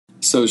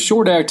So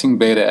short-acting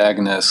beta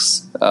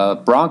agonists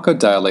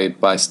bronchodilate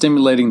by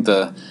stimulating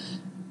the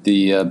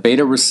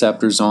beta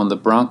receptors on the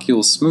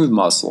bronchial smooth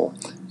muscle,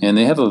 and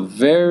they have a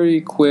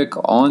very quick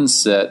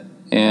onset,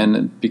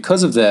 and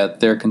because of that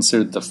they're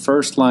considered the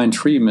first-line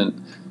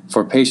treatment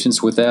for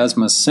patients with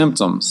asthma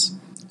symptoms.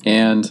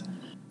 And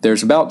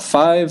there's about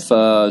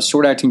 5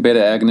 short-acting beta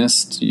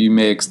agonists you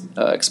may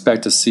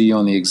expect to see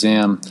on the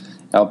exam.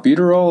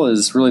 Albuterol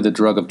is really the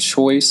drug of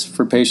choice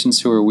for patients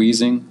who are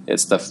wheezing.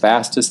 It's the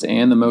fastest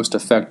and the most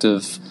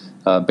effective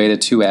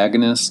beta-2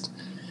 agonist.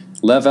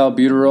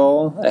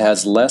 Levalbuterol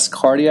has less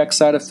cardiac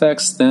side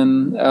effects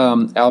than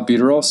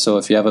albuterol, so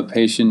if you have a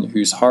patient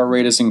whose heart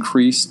rate is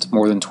increased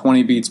more than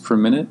 20 beats per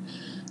minute,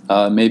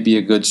 it may be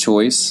a good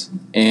choice.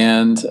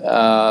 And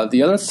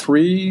the other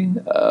 3,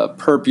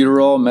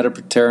 perbuterol,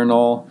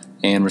 metoprolol,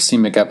 and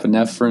racemic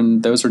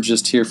epinephrine, those are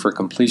just here for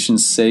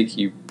completion's sake.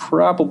 You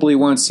probably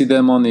won't see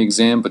them on the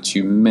exam, but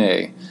you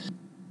may.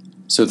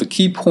 So the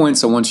key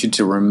points I want you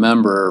to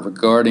remember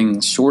regarding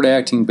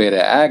short-acting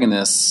beta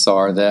agonists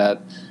are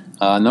that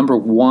number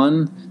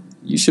 1,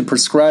 you should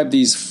prescribe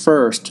these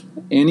first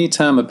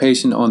anytime a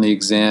patient on the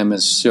exam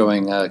is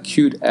showing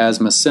acute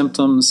asthma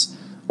symptoms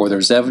or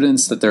there's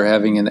evidence that they're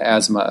having an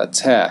asthma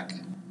attack.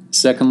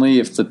 Secondly,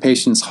 if the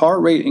patient's heart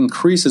rate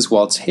increases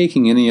while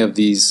taking any of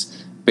these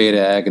beta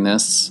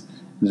agonists,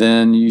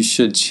 then you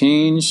should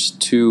change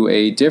to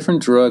a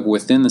different drug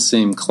within the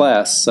same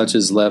class, such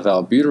as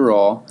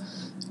levalbuterol,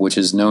 which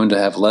is known to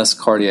have less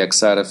cardiac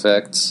side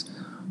effects,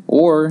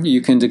 or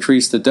you can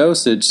decrease the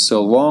dosage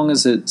so long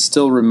as it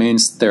still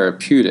remains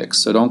therapeutic,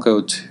 so don't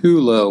go too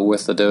low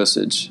with the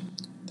dosage.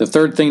 The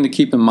third thing to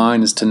keep in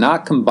mind is to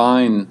not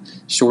combine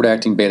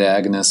short-acting beta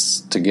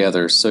agonists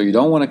together. So you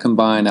don't want to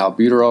combine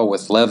albuterol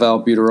with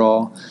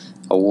levalbuterol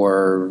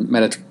or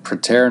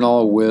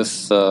metoprolol with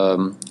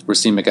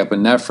racemic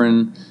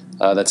epinephrine.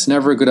 That's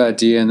never a good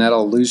idea, and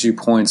that'll lose you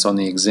points on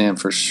the exam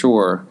for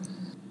sure.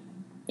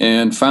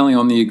 And finally,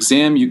 on the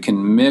exam, you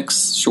can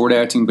mix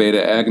short-acting beta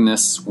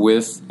agonists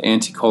with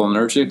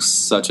anticholinergics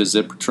such as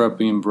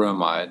ipratropium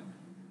bromide.